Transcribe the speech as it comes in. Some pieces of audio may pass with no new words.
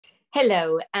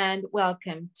Hello and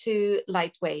welcome to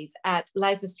Lightways at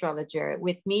Life Astrologer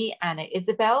with me, Anna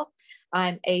Isabel.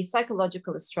 I'm a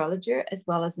psychological astrologer as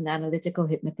well as an analytical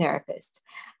hypnotherapist.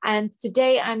 And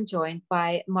today I'm joined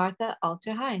by Martha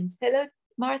Alter Hines. Hello,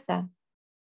 Martha.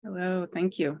 Hello,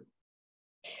 thank you.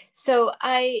 So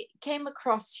I came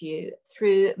across you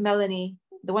through Melanie,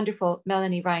 the wonderful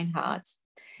Melanie Reinhardt,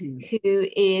 who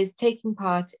is taking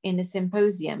part in a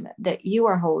symposium that you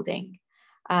are holding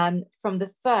from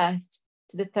the 1st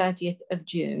to the 30th of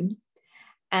June.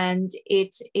 And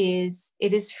it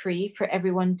is free for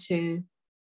everyone to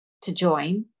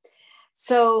join.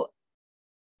 So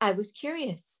I was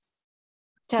curious.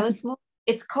 Tell us more.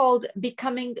 It's called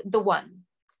Becoming the One.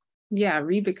 Yeah,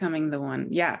 Re-Becoming the One.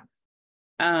 Yeah.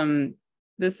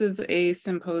 This is a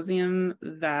symposium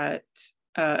that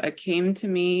came to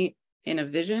me in a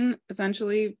vision,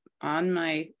 essentially, on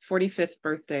my 45th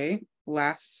birthday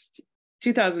last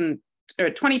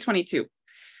 2022,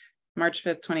 March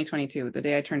 5th, 2022, the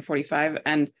day I turned 45.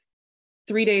 And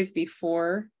 3 days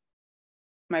before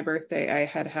my birthday, I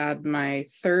had my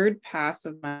third pass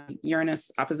of my Uranus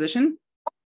opposition.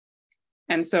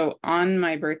 And so on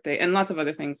my birthday, and lots of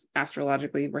other things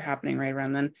astrologically were happening right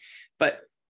around then, but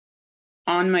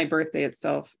on my birthday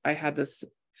itself, I had this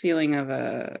feeling of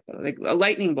a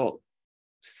lightning bolt,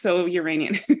 so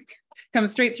Uranian, come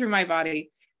straight through my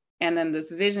body. And then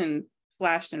this vision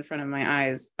flashed in front of my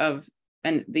eyes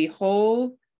and the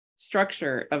whole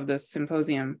structure of this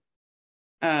symposium.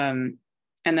 And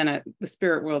then the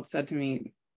spirit world said to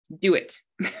me, do it.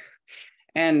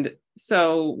 And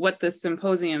so what the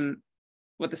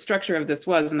structure of this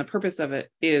was, and the purpose of it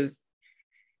is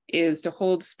to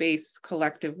hold space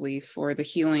collectively for the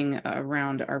healing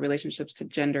around our relationships to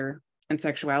gender and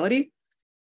sexuality.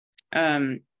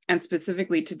 And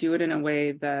specifically to do it in a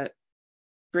way that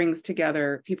brings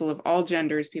together people of all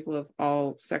genders, people of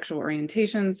all sexual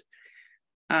orientations,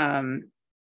 and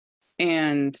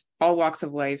all walks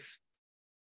of life.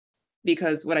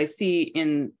 Because what I see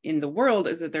in the world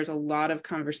is that there's a lot of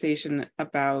conversation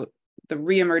about the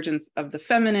reemergence of the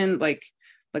feminine, like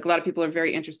a lot of people are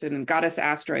very interested in goddess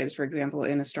asteroids, for example,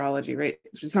 in astrology, right?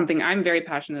 Which is something I'm very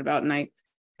passionate about. And I'm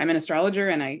an astrologer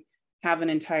and I have an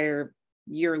entire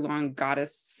year-long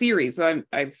goddess series. So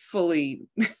I fully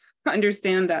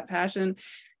understand that passion.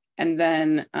 And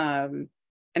then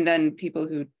people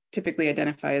who typically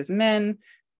identify as men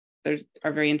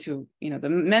are very into, the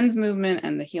men's movement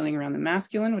and the healing around the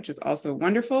masculine, which is also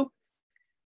wonderful.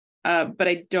 But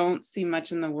I don't see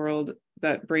much in the world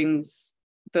that brings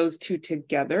those two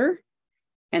together.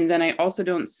 And then I also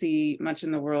don't see much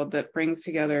in the world that brings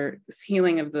together this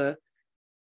healing of the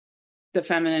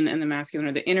feminine and the masculine,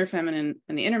 or the inner feminine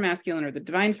and the inner masculine, or the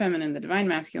divine feminine, the divine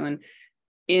masculine,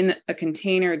 in a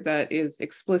container that is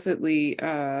explicitly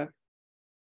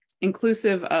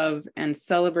inclusive of and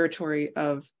celebratory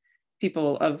of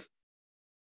people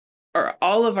or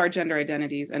all of our gender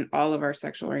identities and all of our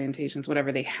sexual orientations,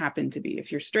 whatever they happen to be.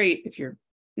 If you're straight, if you're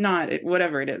not,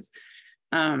 whatever it is.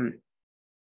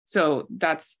 So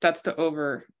that's the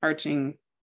overarching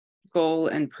goal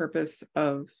and purpose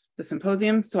of the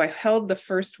symposium. So I held the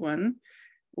first one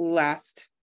last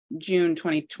June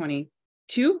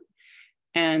 2022,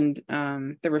 and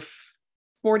there were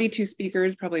 42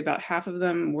 speakers. Probably about half of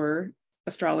them were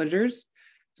astrologers,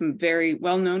 some very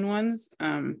well-known ones,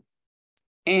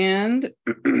 and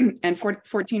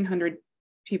 1,400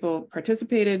 people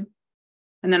participated.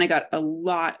 And then I got a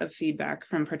lot of feedback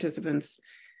from participants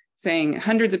saying,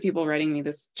 hundreds of people writing me,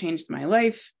 this changed my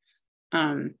life.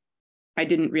 I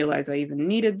didn't realize I even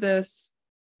needed this.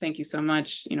 Thank you so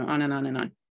much, on and on and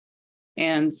on.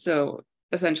 And so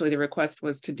essentially the request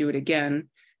was to do it again.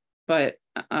 But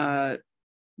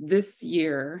this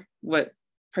year, what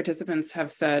participants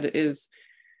have said is,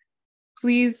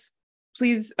 please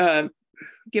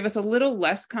give us a little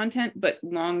less content, but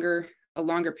a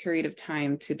longer period of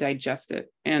time to digest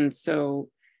it. And so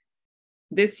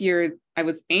this year I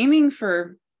was aiming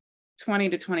for 20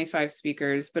 to 25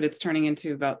 speakers, but it's turning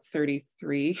into about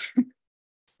 33.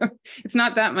 So it's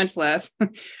not that much less.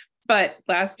 But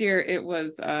last year it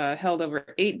was held over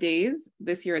 8 days.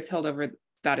 This year it's held over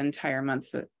that entire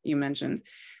month that you mentioned.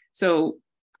 So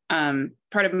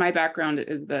part of my background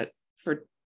is that for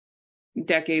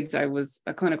decades I was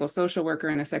a clinical social worker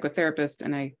and a psychotherapist,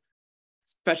 and I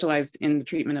specialized in the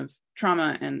treatment of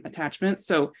trauma and attachment.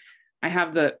 So I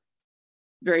have the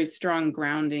very strong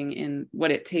grounding in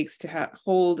what it takes to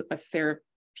hold a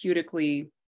therapeutically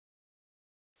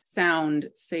sound,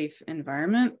 safe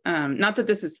environment. Not that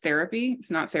this is therapy,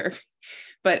 it's not therapy,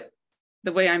 but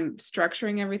the way I'm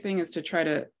structuring everything is to try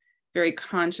to very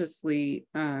consciously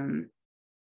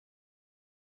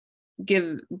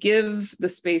give the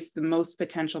space the most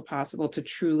potential possible to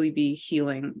truly be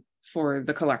healing for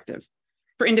the collective,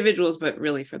 for individuals, but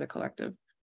really for the collective.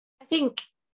 I think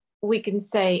we can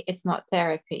say it's not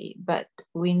therapy, but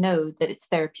we know that it's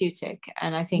therapeutic.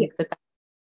 And I think that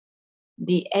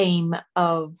the aim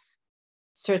of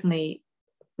certainly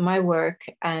my work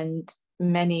and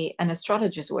many an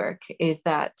astrologer's work is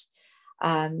that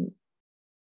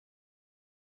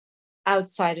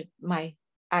outside of my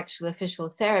actual official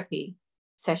therapy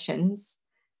sessions,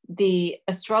 the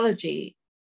astrology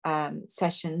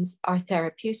sessions are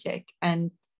therapeutic,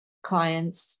 and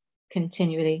clients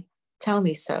continually tell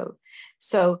me so.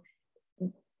 So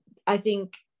I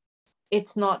think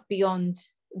it's not beyond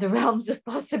the realms of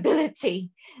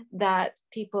possibility that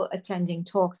people attending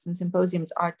talks and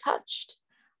symposiums are touched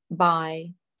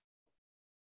by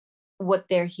what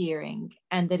they're hearing,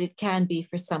 and that it can be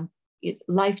for some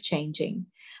life-changing.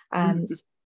 So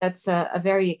that's a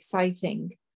very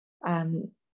exciting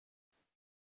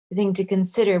thing to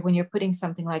consider when you're putting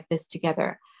something like this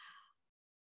together.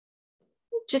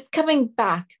 Just coming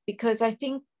back, because I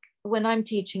think when I'm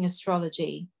teaching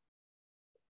astrology,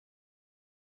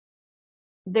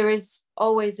 there is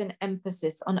always an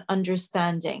emphasis on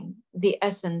understanding the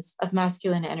essence of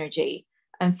masculine energy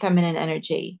and feminine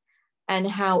energy, and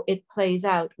how it plays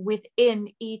out within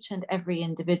each and every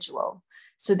individual.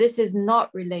 So this is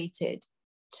not related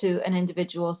to an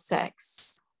individual's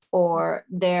sex or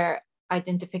their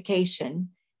identification.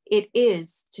 It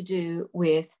is to do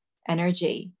with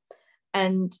energy.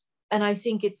 And I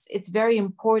think it's very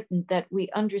important that we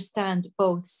understand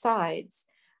both sides,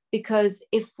 because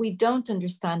if we don't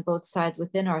understand both sides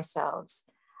within ourselves,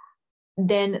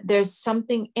 then there's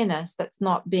something in us that's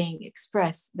not being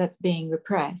expressed, that's being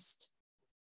repressed.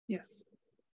 Yes,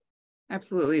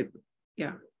 absolutely.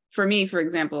 Yeah. For me, for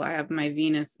example, I have my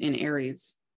Venus in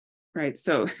Aries, right?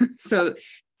 So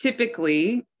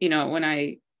typically, when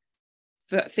I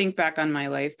think back on my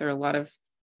life, there are a lot of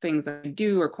things I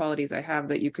do or qualities I have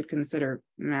that you could consider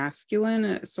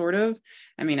masculine, sort of.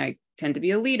 I mean, I tend to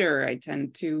be a leader. I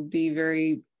tend to be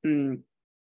very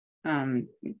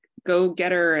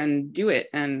go-getter and do it,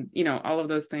 and all of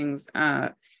those things.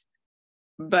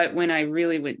 But when I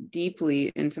really went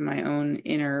deeply into my own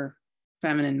inner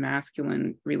feminine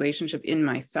masculine relationship in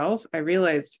myself, I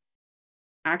realized,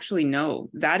 actually, no,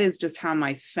 that is just how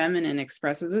my feminine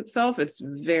expresses itself. It's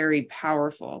very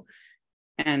powerful.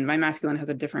 And my masculine has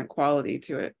a different quality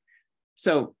to it.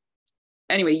 So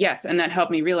anyway, yes. And that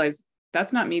helped me realize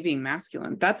that's not me being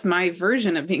masculine. That's my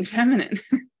version of being feminine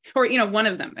or, one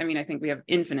of them. I mean, I think we have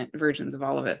infinite versions of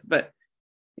all of it, but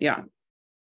yeah.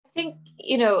 I think,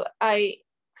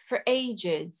 for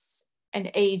ages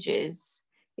and ages,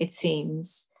 it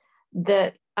seems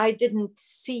that I didn't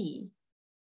see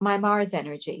my Mars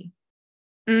energy.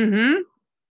 Mm-hmm.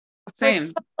 For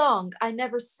so long, I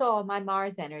never saw my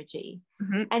Mars energy.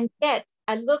 Mm-hmm. And yet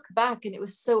I look back and it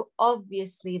was so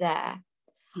obviously there.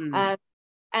 Mm-hmm.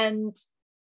 And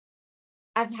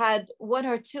I've had one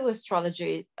or two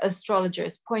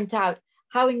astrologers point out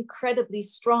how incredibly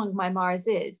strong my Mars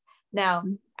is. Now,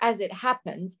 as it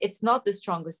happens, it's not the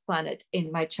strongest planet in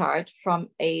my chart from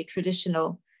a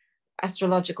traditional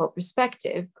astrological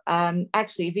perspective.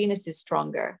 Actually, Venus is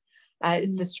stronger.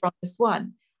 It's the strongest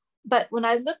one. But when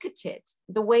I look at it,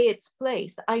 the way it's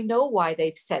placed, I know why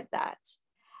they've said that.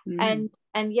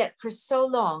 And yet for so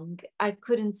long, I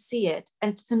couldn't see it.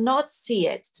 And to not see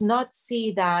it, to not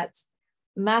see that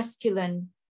masculine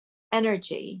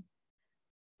energy,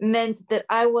 meant that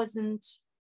I wasn't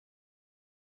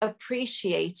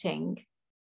appreciating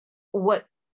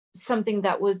something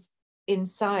that was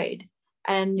inside,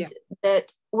 and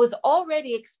that was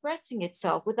already expressing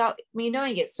itself without me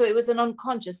knowing it. So it was an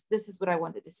unconscious, this is what I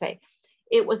wanted to say.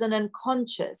 It was an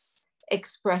unconscious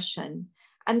expression.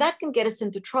 And that can get us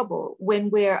into trouble when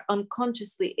we're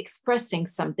unconsciously expressing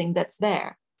something that's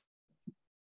there.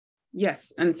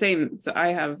 Yes. And same.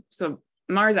 So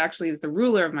Mars actually is the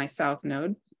ruler of my South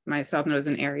Node. My South Node is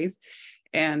in Aries.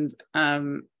 And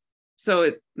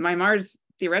my Mars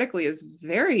theoretically is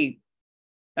very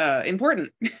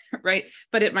important, right?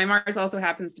 But my Mars also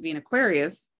happens to be in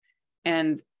Aquarius.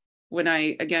 And when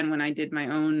I did my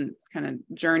own kind of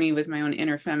journey with my own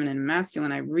inner feminine and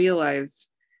masculine, I realized,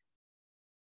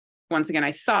 once again,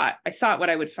 I thought what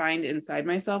I would find inside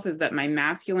myself is that my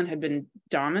masculine had been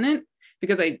dominant,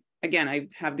 because I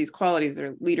have these qualities,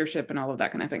 they're leadership and all of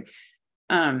that kind of thing.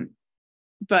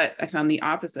 But I found the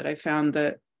opposite. I found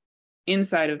that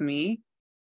inside of me,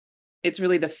 it's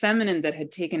really the feminine that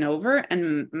had taken over,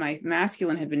 and my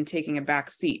masculine had been taking a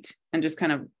back seat and just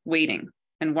kind of waiting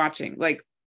and watching, like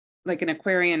an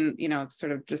Aquarian,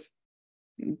 sort of just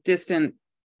distant,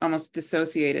 almost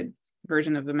dissociated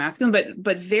version of the masculine,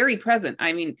 but very present.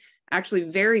 I mean, actually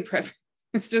very present.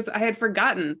 It's just, I had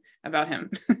forgotten about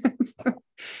him.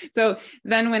 So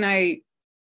then when I,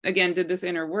 again, did this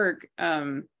inner work,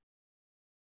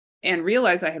 and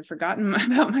realized I had forgotten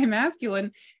about my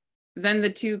masculine, then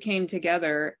the two came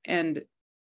together. And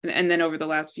then over the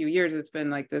last few years, it's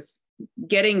been like this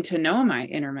getting to know my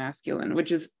inner masculine, which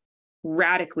has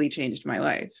radically changed my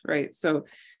life. Right. So,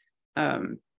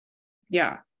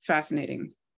 yeah,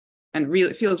 fascinating, and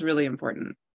really feels really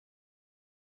important.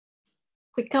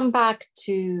 We come back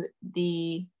to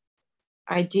the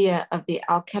idea of the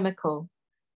alchemical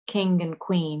king and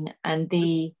queen, and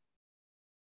the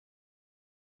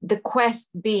quest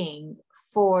being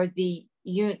for the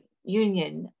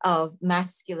union of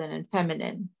masculine and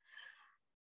feminine.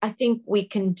 I think we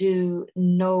can do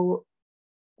no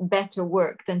better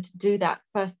work than to do that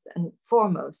first and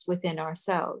foremost within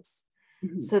ourselves,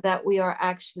 so that we are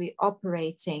actually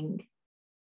operating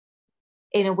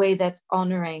in a way that's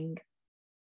honoring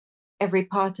every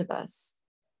part of us.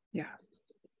 Yeah,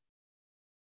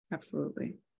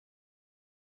 absolutely.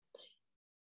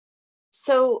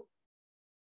 So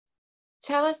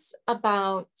tell us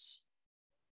about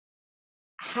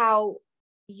how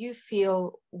you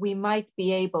feel we might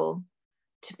be able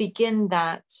to begin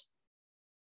that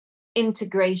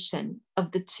integration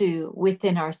of the two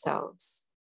within ourselves.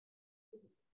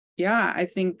 Yeah, I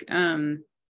think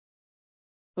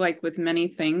like with many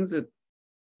things,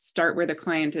 start where the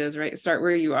client is, right? Start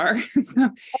where you are.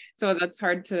 So that's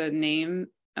hard to name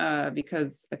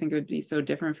because I think it would be so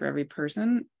different for every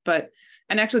person.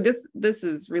 And actually this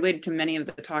is related to many of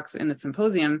the talks in the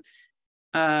symposium.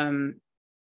 One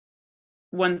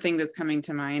thing that's coming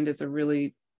to mind is a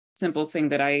really simple thing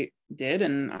that I did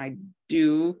and I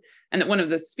do, and that one of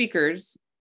the speakers,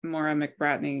 Maura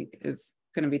McBratney, is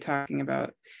going to be talking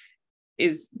about,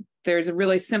 is there's a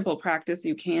really simple practice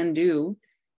you can do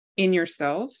in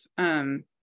yourself.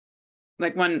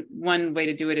 Like one way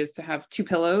to do it is to have two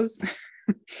pillows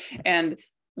and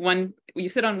you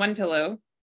sit on one pillow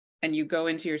and you go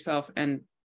into yourself and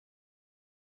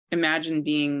imagine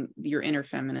being your inner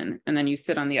feminine, and then you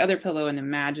sit on the other pillow and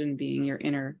imagine being your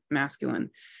inner masculine.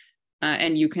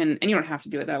 And you don't have to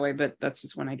do it that way, but that's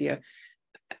just one idea.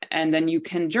 And then you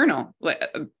can journal.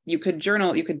 You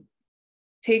could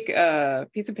take a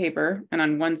piece of paper and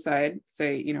on one side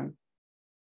say,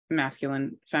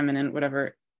 masculine, feminine,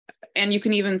 whatever. And you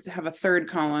can even have a third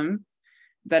column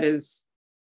that is,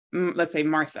 let's say,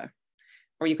 Martha.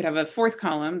 Or you could have a fourth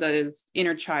column that is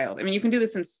inner child. I mean, you can do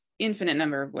this in infinite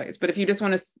number of ways, but if you just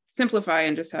want to simplify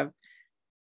and just have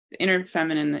the inner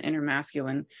feminine, the inner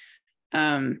masculine,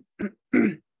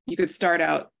 you could start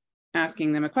out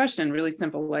asking them a question, really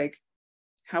simple, like,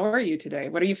 how are you today?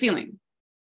 What are you feeling?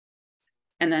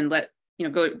 And then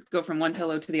go from one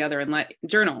pillow to the other and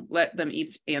let them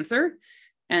each answer.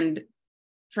 And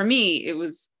for me, it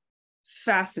was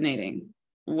fascinating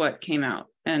what came out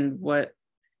and what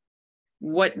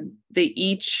they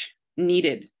each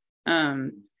needed.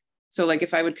 So like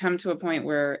if I would come to a point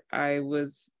where I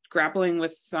was grappling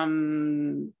with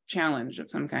some challenge of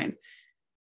some kind,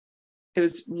 it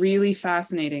was really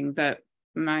fascinating that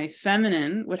my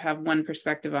feminine would have one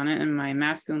perspective on it and my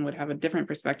masculine would have a different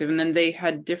perspective. And then they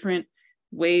had different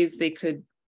ways they could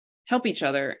help each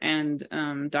other and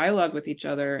dialogue with each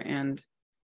other. And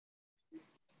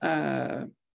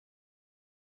and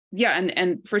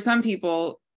for some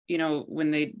people,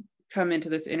 when they come into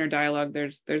this inner dialogue,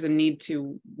 there's a need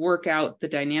to work out the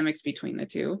dynamics between the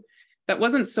two. That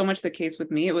wasn't so much the case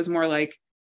with me. It was more like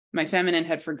my feminine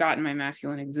had forgotten my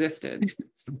masculine existed.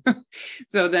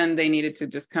 So then they needed to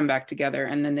just come back together,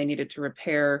 and then they needed to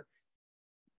repair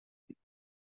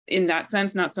in that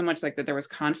sense, not so much like that there was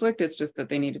conflict, it's just that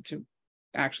they needed to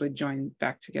actually join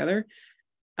back together.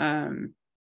 And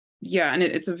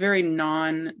it's a very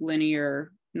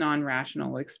non-linear,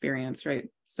 non-rational experience, right?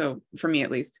 So for me,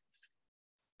 at least.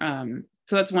 So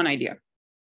that's one idea,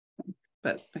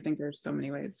 but I think there's so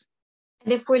many ways.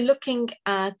 And if we're looking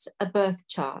at a birth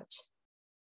chart,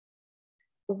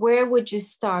 where would you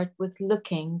start with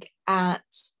looking at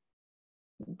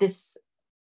this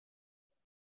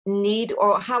need,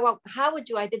 or how would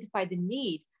you identify the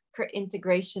need for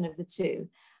integration of the two?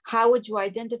 How would you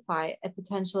identify a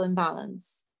potential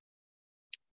imbalance?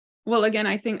 Well, again,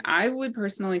 I think I would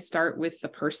personally start with the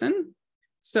person.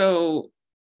 So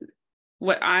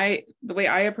the way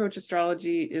I approach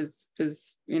astrology is,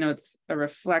 it's a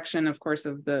reflection, of course,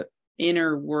 of the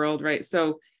inner world, right?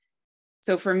 So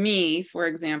for me, for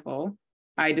example,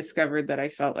 I discovered that I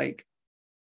felt like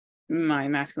my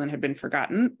masculine had been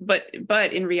forgotten, but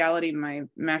in reality, my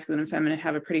masculine and feminine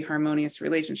have a pretty harmonious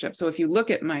relationship. So if you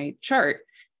look at my chart,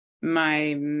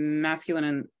 my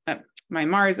masculine and my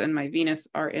Mars and my Venus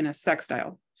are in a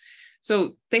sextile.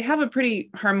 So they have a pretty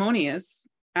harmonious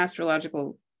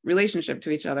astrological relationship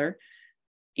to each other,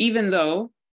 even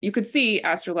though you could see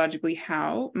astrologically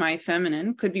how my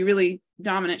feminine could be really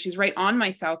dominant. She's right on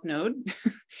my South Node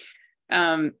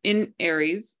in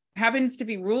Aries, happens to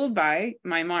be ruled by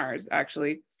my Mars,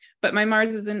 actually, but my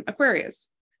Mars is in Aquarius.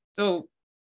 So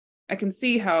I can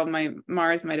see how my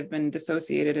Mars might have been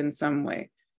dissociated in some way.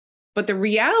 But the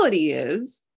reality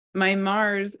is my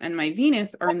Mars and my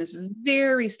Venus are in this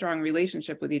very strong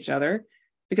relationship with each other,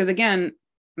 because again,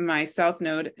 my South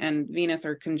Node and Venus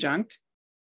are conjunct,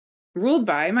 ruled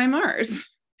by my Mars,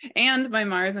 and my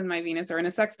Mars and my Venus are in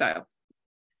a sextile.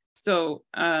 So,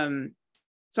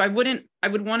 so I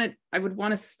would want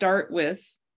to start with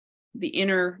the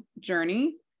inner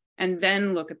journey and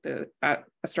then look at the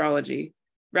astrology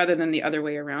rather than the other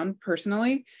way around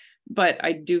personally. But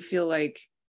I do feel like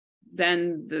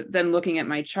then looking at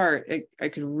my chart, I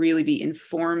could really be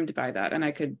informed by that, and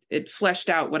it fleshed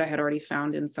out what I had already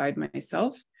found inside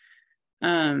myself.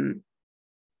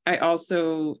 I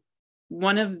also,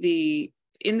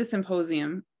 in the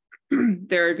symposium,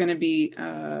 there are going to be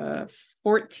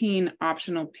 14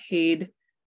 optional paid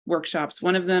workshops.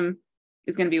 One of them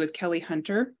is going to be with Kelly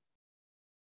Hunter,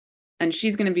 and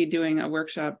she's going to be doing a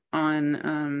workshop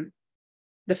on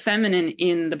the feminine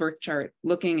in the birth chart,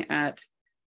 looking at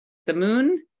the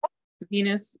moon,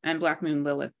 Venus, and Black Moon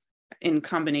Lilith in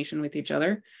combination with each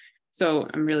other. So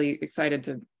I'm really excited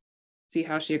to see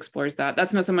how she explores that.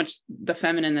 That's not so much the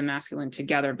feminine and the masculine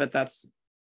together, but that's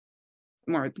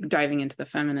more diving into the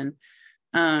feminine.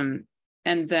 And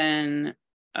then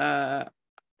Ari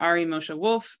Moshe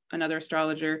Wolf, another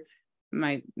astrologer,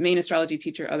 my main astrology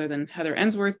teacher other than Heather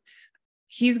Ensworth,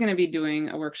 he's going to be doing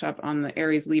a workshop on the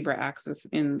Aries Libra axis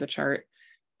in the chart.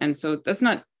 And so that's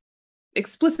not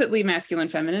explicitly masculine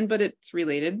feminine, but it's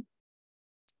related.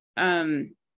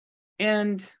 And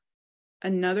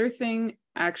another thing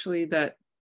actually that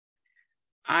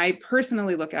I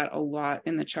personally look at a lot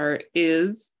in the chart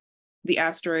is the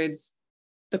asteroids,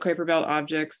 the Kuiper Belt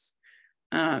objects.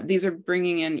 These are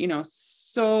bringing in,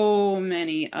 so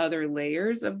many other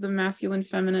layers of the masculine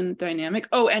feminine dynamic.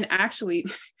 Oh, and actually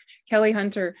Kelly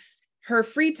Hunter, her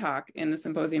free talk in the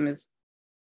symposium is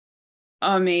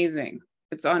amazing.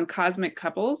 It's on cosmic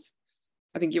couples.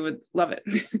 I think you would love it.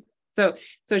 So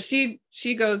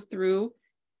she goes through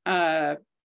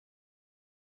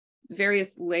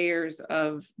various layers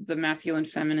of the masculine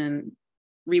feminine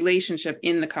relationship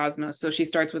in the cosmos. So she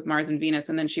starts with Mars and Venus,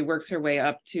 and then she works her way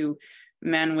up to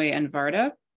Manwë and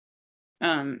Varda.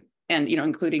 And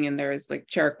including in there is like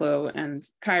Cheroklo and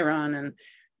Chiron and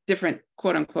different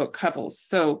quote unquote couples.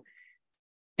 So,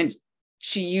 and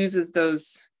she uses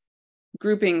those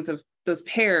groupings of those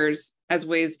pairs as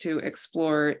ways to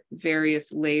explore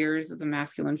various layers of the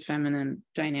masculine feminine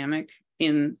dynamic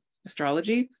in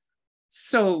astrology.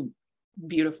 So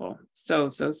beautiful.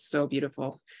 So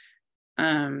beautiful.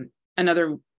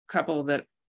 Another couple that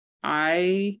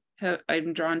I'm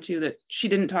drawn to that she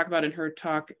didn't talk about in her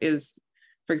talk is,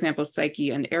 for example,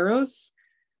 Psyche and Eros,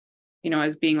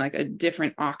 as being like a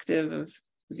different octave of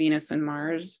Venus and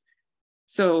Mars.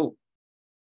 So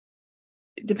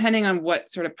depending on what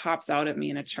sort of pops out at me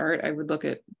in a chart, I would look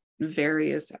at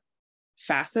various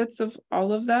facets of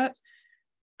all of that.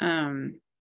 I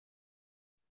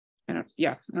don't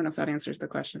know if that answers the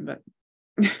question, but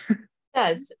it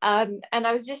does. And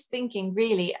I was just thinking,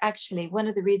 really, actually, one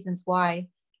of the reasons why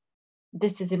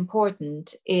this is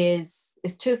important is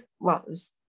two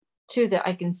that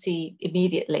I can see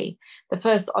immediately. The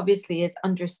first, obviously, is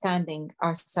understanding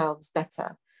ourselves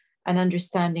better and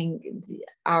understanding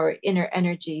our inner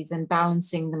energies and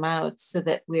balancing them out so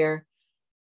that we're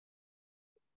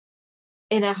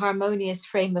in a harmonious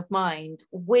frame of mind,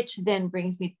 which then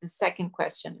brings me to the second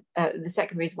question, the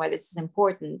second reason why this is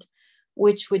important,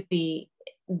 which would be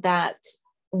that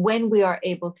when we are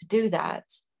able to do that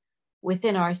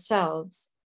within ourselves,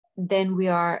 then we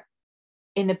are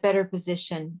in a better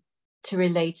position to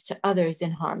relate to others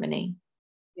in harmony.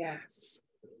 Yes,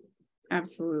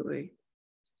 absolutely.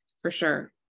 For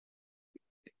sure.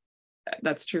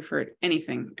 That's true for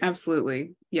anything.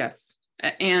 Absolutely. Yes.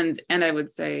 And I would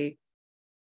say,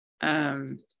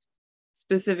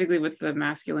 specifically with the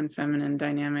masculine feminine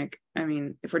dynamic, I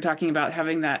mean, if we're talking about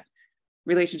having that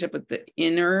relationship with the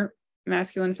inner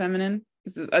masculine feminine,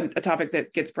 this is a topic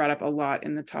that gets brought up a lot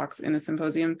in the talks in the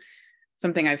symposium,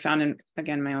 something I've found in,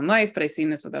 again, my own life, but I've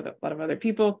seen this with a lot of other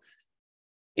people,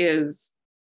 is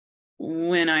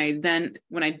when I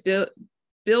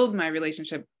build my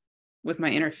relationship with my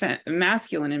inner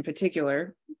masculine in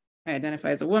particular, I identify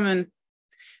as a woman.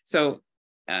 So,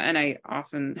 and I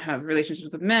often have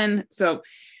relationships with men. So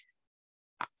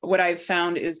what I've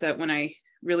found is that when I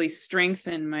really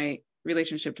strengthen my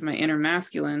relationship to my inner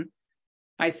masculine,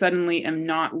 I suddenly am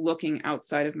not looking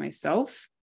outside of myself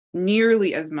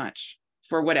nearly as much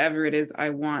for whatever it is I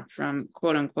want from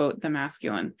quote unquote the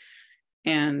masculine.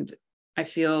 And I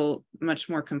feel much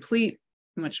more complete,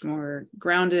 much more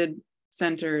grounded,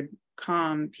 centered,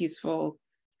 calm, peaceful.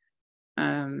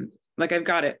 Like I've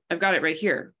got it right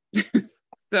here.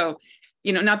 So,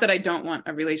 not that I don't want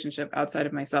a relationship outside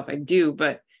of myself, I do,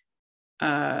 but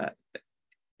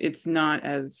it's not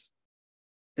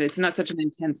such an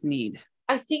intense need.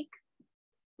 I think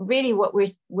really what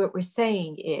we're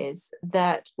saying is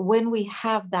that when we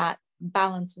have that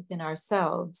balance within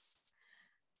ourselves,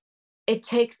 it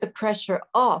takes the pressure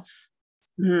off,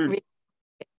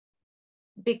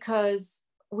 because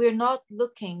we're not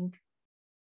looking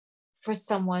for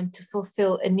someone to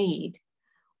fulfill a need.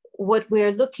 What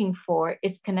we're looking for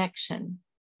is connection.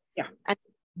 Yeah. And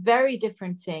very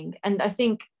different thing. And I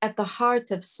think at the heart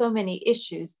of so many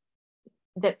issues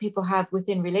that people have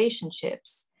within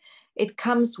relationships, it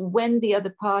comes when the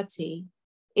other party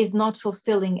is not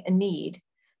fulfilling a need.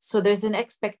 So there's an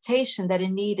expectation that a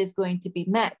need is going to be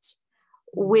met,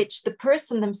 which the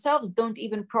person themselves don't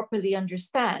even properly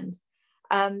understand.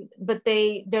 But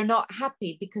they're not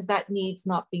happy because that need's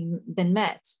not been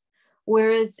met.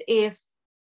 Whereas if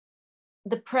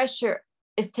the pressure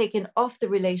is taken off the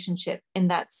relationship in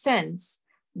that sense,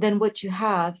 then what you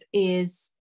have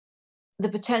is the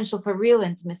potential for real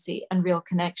intimacy and real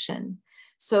connection.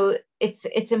 So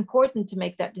it's important to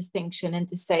make that distinction and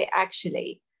to say,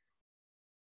 actually,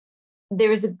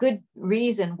 there is a good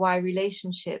reason why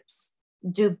relationships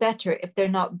do better if they're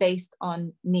not based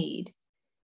on need.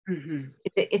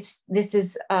 This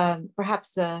is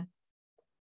perhaps how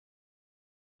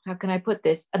can I put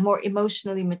this? A more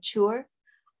emotionally mature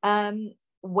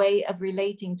way of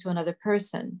relating to another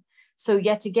person. So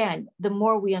yet again, the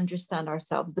more we understand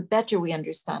ourselves, the better we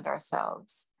understand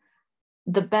ourselves,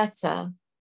 the better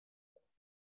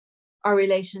our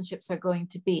relationships are going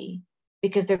to be,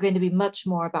 because they're going to be much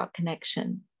more about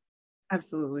connection.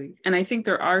 Absolutely. And I think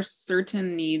there are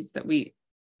certain needs that we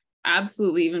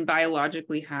absolutely even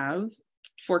biologically have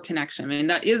for connection. I mean,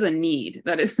 that is a need.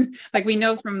 That is like, we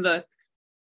know from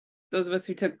those of us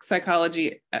who took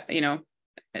psychology,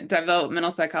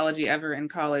 developmental psychology ever in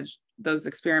college, those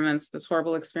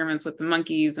horrible experiments with the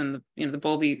monkeys and the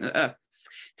Bowlby,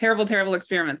 terrible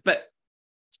experiments. But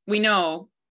we know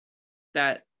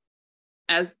that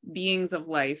as beings of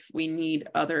life, we need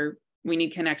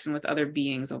connection with other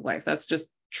beings of life. That's just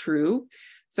true.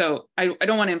 So I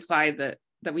don't want to imply that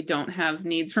we don't have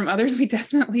needs from others. We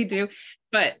definitely do.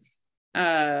 But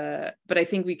I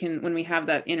think we can, when we have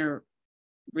that inner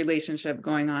relationship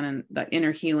going on and that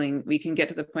inner healing, we can get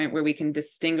to the point where we can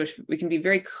distinguish, we can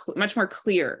be much more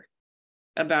clear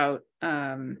about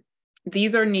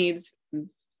these are needs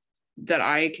that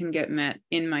I can get met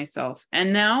in myself.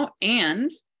 And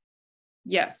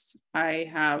yes, I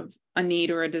have a need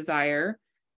or a desire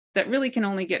that really can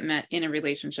only get met in a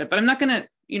relationship, but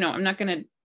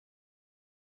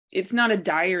it's not a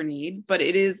dire need, but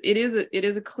it is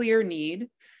a clear need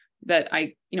that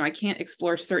I can't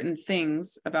explore certain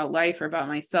things about life or about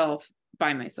myself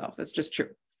by myself. It's just true.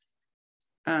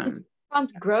 We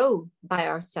can't grow by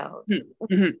ourselves.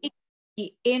 Mm-hmm. We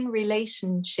be in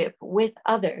relationship with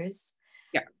others,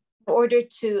 yeah, in order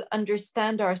to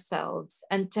understand ourselves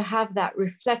and to have that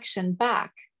reflection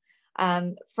back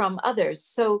from others.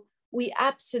 So we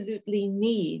absolutely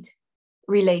need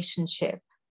relationship,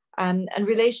 and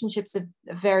relationships of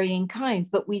varying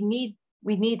kinds, but we need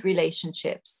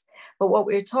relationships. But what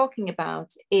we're talking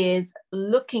about is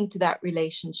looking to that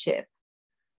relationship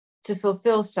to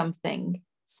fulfill something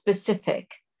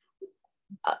specific.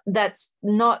 That's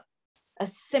not a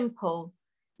simple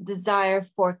desire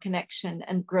for connection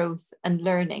and growth and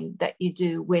learning that you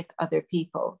do with other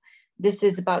people. This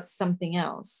is about something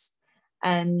else.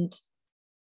 And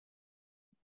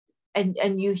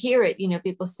you hear it,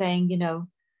 people saying,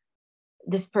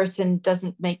 this person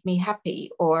doesn't make me happy,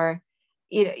 or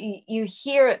you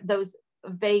hear those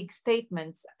vague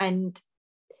statements, and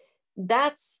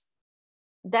that's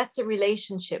a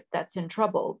relationship that's in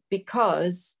trouble,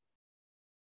 because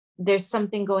there's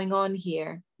something going on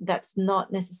here that's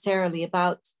not necessarily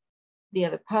about the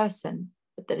other person,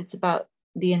 but that it's about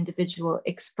the individual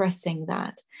expressing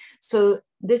that. So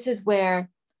this is where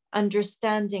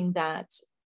understanding that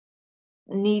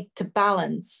need to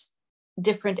balance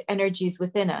different energies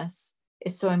within us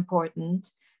is so important,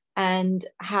 and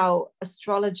how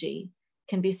astrology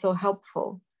can be so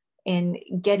helpful in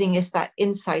getting us that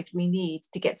insight we need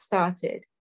to get started.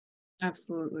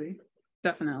 Absolutely.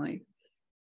 Definitely.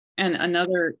 And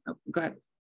another, go ahead.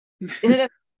 No,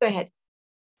 go ahead.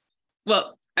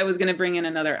 Well, I was going to bring in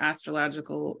another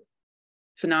astrological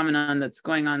phenomenon that's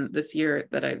going on this year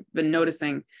that I've been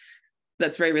noticing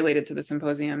that's very related to the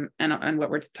symposium and what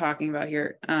we're talking about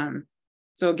here.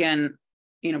 So again,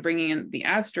 bringing in the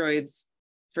asteroids,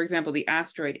 for example, the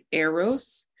asteroid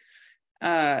Eros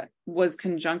was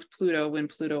conjunct Pluto when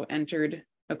Pluto entered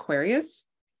Aquarius.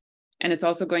 And it's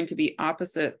also going to be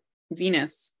opposite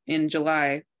Venus in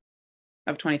July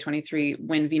of 2023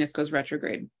 when Venus goes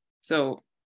retrograde. So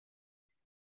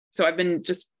I've been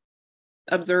just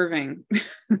observing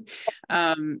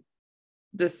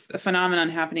this phenomenon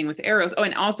happening with Eros. Oh,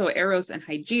 and also Eros and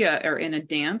Hygeia are in a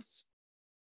dance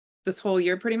this whole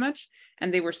year pretty much.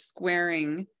 And they were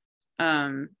squaring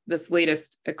this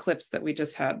latest eclipse that we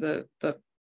just had, the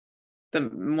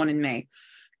one in May.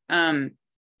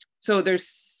 So there's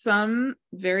some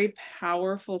very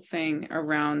powerful thing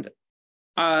around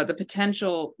the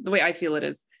potential. The way I feel it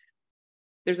is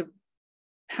there's a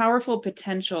powerful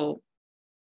potential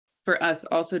for us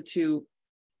also to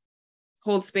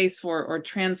hold space for or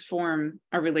transform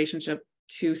our relationship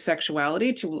to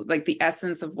sexuality, to like the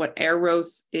essence of what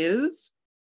Eros is.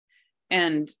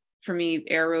 And for me,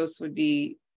 Eros would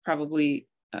be probably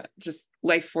just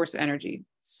life force energy,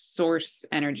 source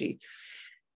energy.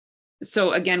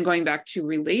 So again, going back to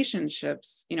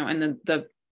relationships, and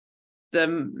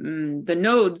the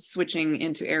nodes switching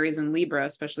into Aries and Libra,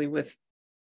 especially with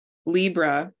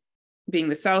Libra being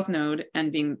the south node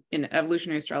and being in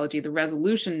evolutionary astrology, the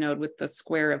resolution node with the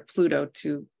square of Pluto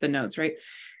to the nodes, right?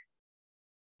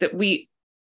 That we,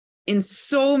 in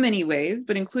so many ways,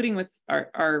 but including with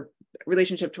our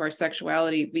relationship to our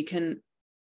sexuality, we can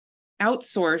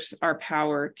outsource our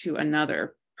power to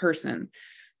another person.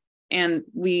 And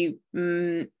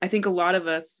I think a lot of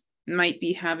us might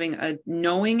be having a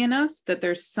knowing in us that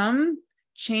there's some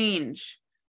change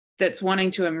that's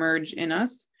wanting to emerge in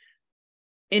us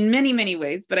in many, many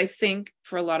ways. But I think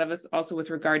for a lot of us also with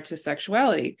regard to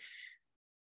sexuality.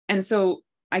 And so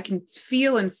I can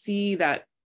feel and see that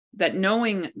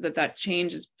knowing that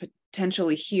change is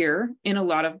potentially here in a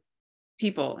lot of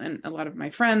people and a lot of my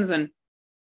friends. And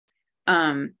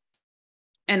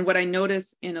what I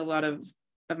notice in a lot of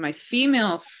my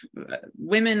female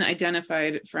women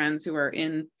identified friends who are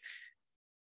in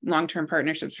long-term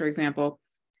partnerships, for example,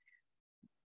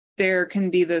 there can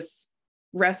be this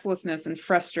restlessness and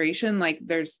frustration. Like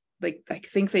I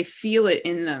think they feel it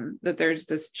in them that there's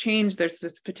this change, there's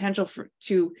this potential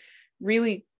to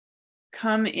really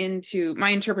come into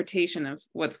my interpretation of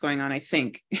what's going on, I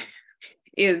think,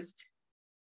 is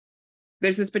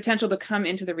there's this potential to come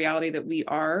into the reality that we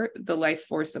are the life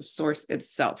force of source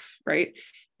itself, right?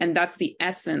 And that's the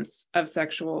essence of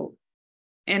sexual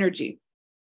energy.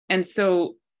 And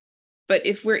so, but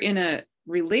if we're in a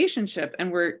relationship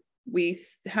and we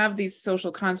have these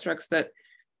social constructs that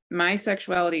my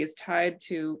sexuality is tied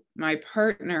to my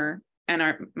partner and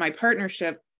my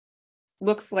partnership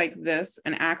looks like this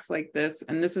and acts like this,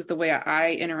 and this is the way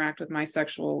I interact with my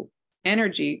sexual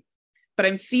energy, but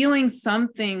I'm feeling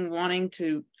something wanting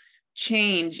to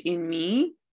change in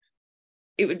me,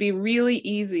 it would be really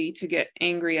easy to get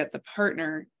angry at the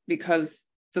partner because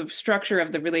the structure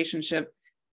of the relationship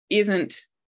isn't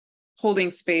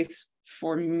holding space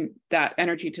for that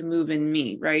energy to move in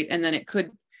me, right? And then it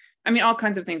could, all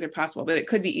kinds of things are possible, but it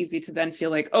could be easy to then feel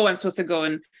like, oh, I'm supposed to go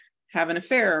and have an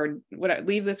affair or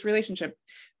leave this relationship.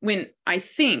 When I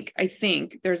think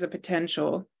there's a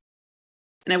potential,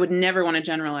 and I would never want to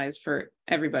generalize for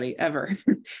everybody ever,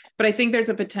 but I think there's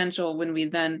a potential when we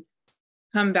then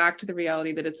come back to the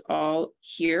reality that it's all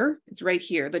here, it's right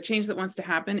here. The change that wants to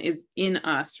happen is in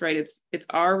us, right? It's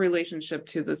our relationship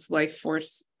to this life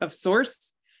force of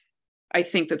source, I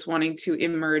think, that's wanting to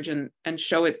emerge and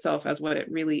show itself as what it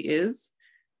really is.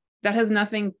 That has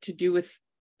nothing to do with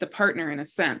the partner in a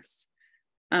sense.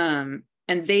 And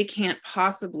they can't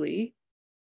possibly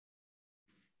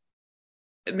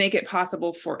make it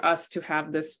possible for us to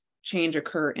have this change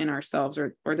occur in ourselves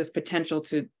or this potential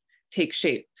to take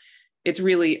shape. It's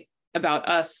really about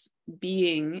us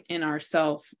being in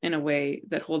ourself in a way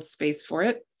that holds space for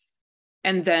it.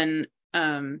 And then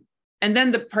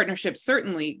the partnership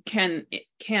certainly can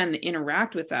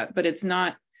interact with that, but it's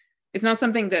not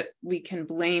something that we can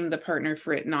blame the partner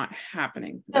for it not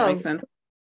happening. Does that make sense?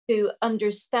 to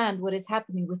understand what is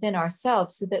happening within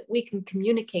ourselves so that we can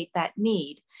communicate that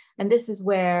need. And this is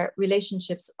where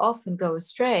relationships often go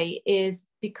astray, is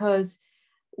because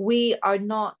we are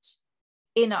not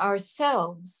in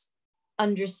ourselves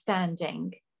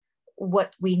understanding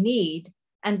what we need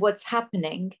and what's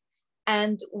happening.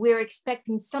 And we're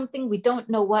expecting something, we don't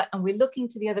know what, and we're looking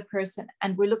to the other person,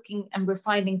 and we're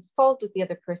finding fault with the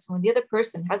other person when the other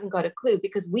person hasn't got a clue,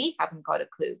 because we haven't got a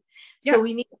clue. So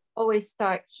we need to always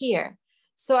start here.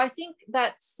 So I think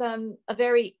that's a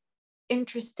very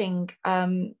interesting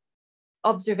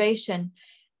observation.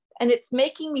 And it's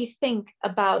making me think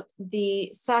about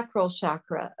the sacral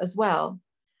chakra as well.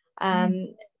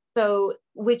 So,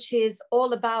 which is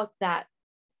all about that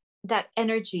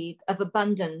energy of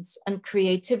abundance and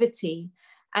creativity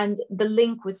and the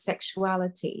link with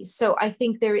sexuality. So I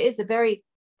think there is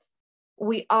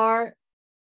we are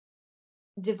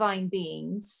divine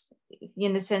beings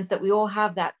in the sense that we all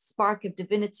have that spark of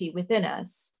divinity within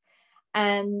us.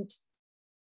 And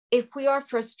if we are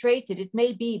frustrated, it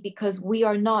may be because we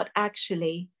are not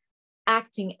actually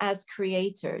acting as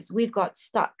creators. We've got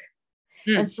stuck.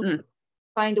 And so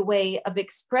find a way of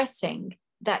expressing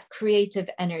that creative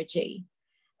energy.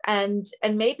 And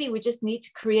maybe we just need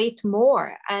to create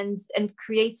more and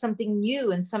create something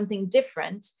new and something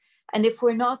different. And if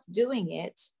we're not doing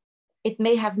it, it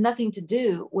may have nothing to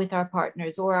do with our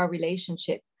partners or our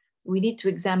relationship. We need to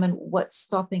examine what's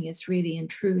stopping us really and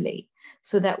truly,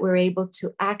 so that we're able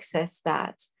to access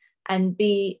that and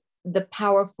be the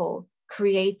powerful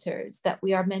creators that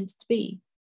we are meant to be.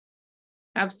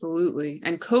 Absolutely.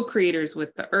 And co-creators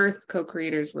with the earth,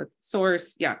 co-creators with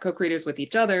source, co-creators with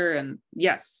each other. And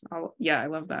yes, I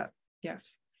love that.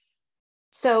 Yes.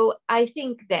 So I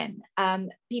think then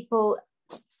people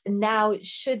now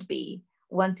should be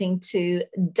wanting to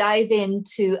dive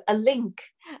into a link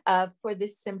for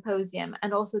this symposium,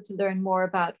 and also to learn more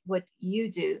about what you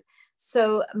do.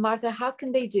 So Martha, how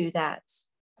can they do that?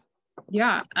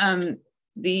 Yeah, I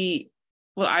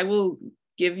will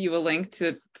give you a link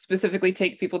to specifically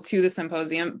take people to the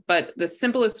symposium, but the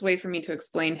simplest way for me to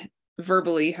explain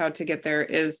verbally how to get there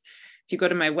is if you go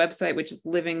to my website, which is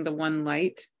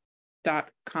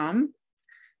livingtheonelight.com.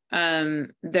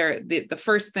 The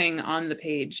first thing on the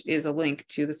page is a link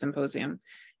to the symposium.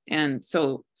 And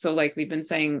so like we've been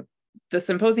saying, the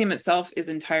symposium itself is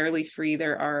entirely free.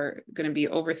 There are going to be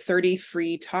over 30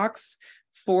 free talks,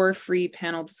 4 free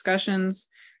panel discussions,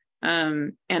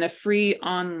 and a free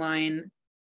online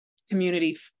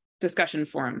community discussion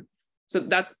forum. So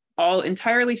that's all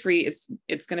entirely free.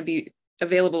 It's going to be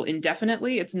available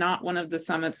indefinitely. It's not one of the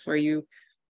summits where you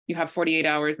have 48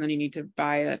 hours and then you need to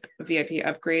buy a VIP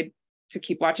upgrade to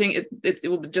keep watching. It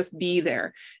will just be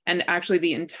there. And actually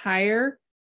the entire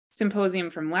symposium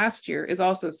from last year is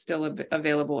also still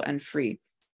available and free.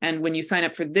 And when you sign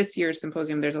up for this year's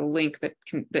symposium, there's a link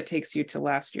that takes you to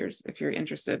last year's if you're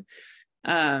interested.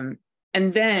 And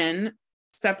then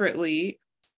separately,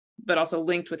 but also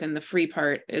linked within the free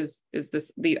part is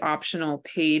the optional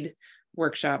paid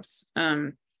workshops.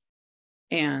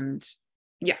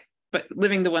 But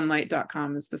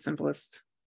livingtheonelight.com is the simplest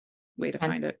way to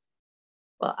find it.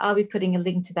 Well, I'll be putting a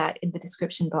link to that in the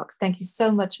description box. Thank you so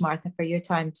much, Martha, for your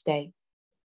time today.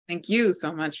 Thank you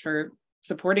so much for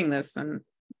supporting this and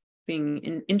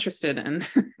being interested. And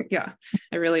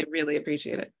I really, really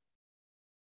appreciate it.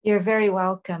 You're very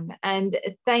welcome. And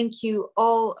thank you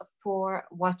all for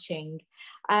watching.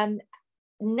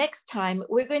 Next time,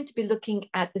 we're going to be looking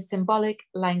at the symbolic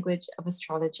language of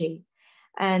astrology.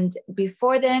 And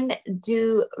before then,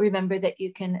 do remember that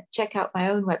you can check out my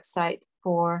own website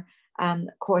for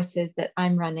courses that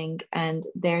I'm running. And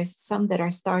there's some that are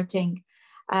starting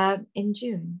in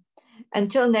June.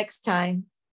 Until next time,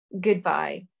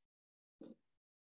 goodbye.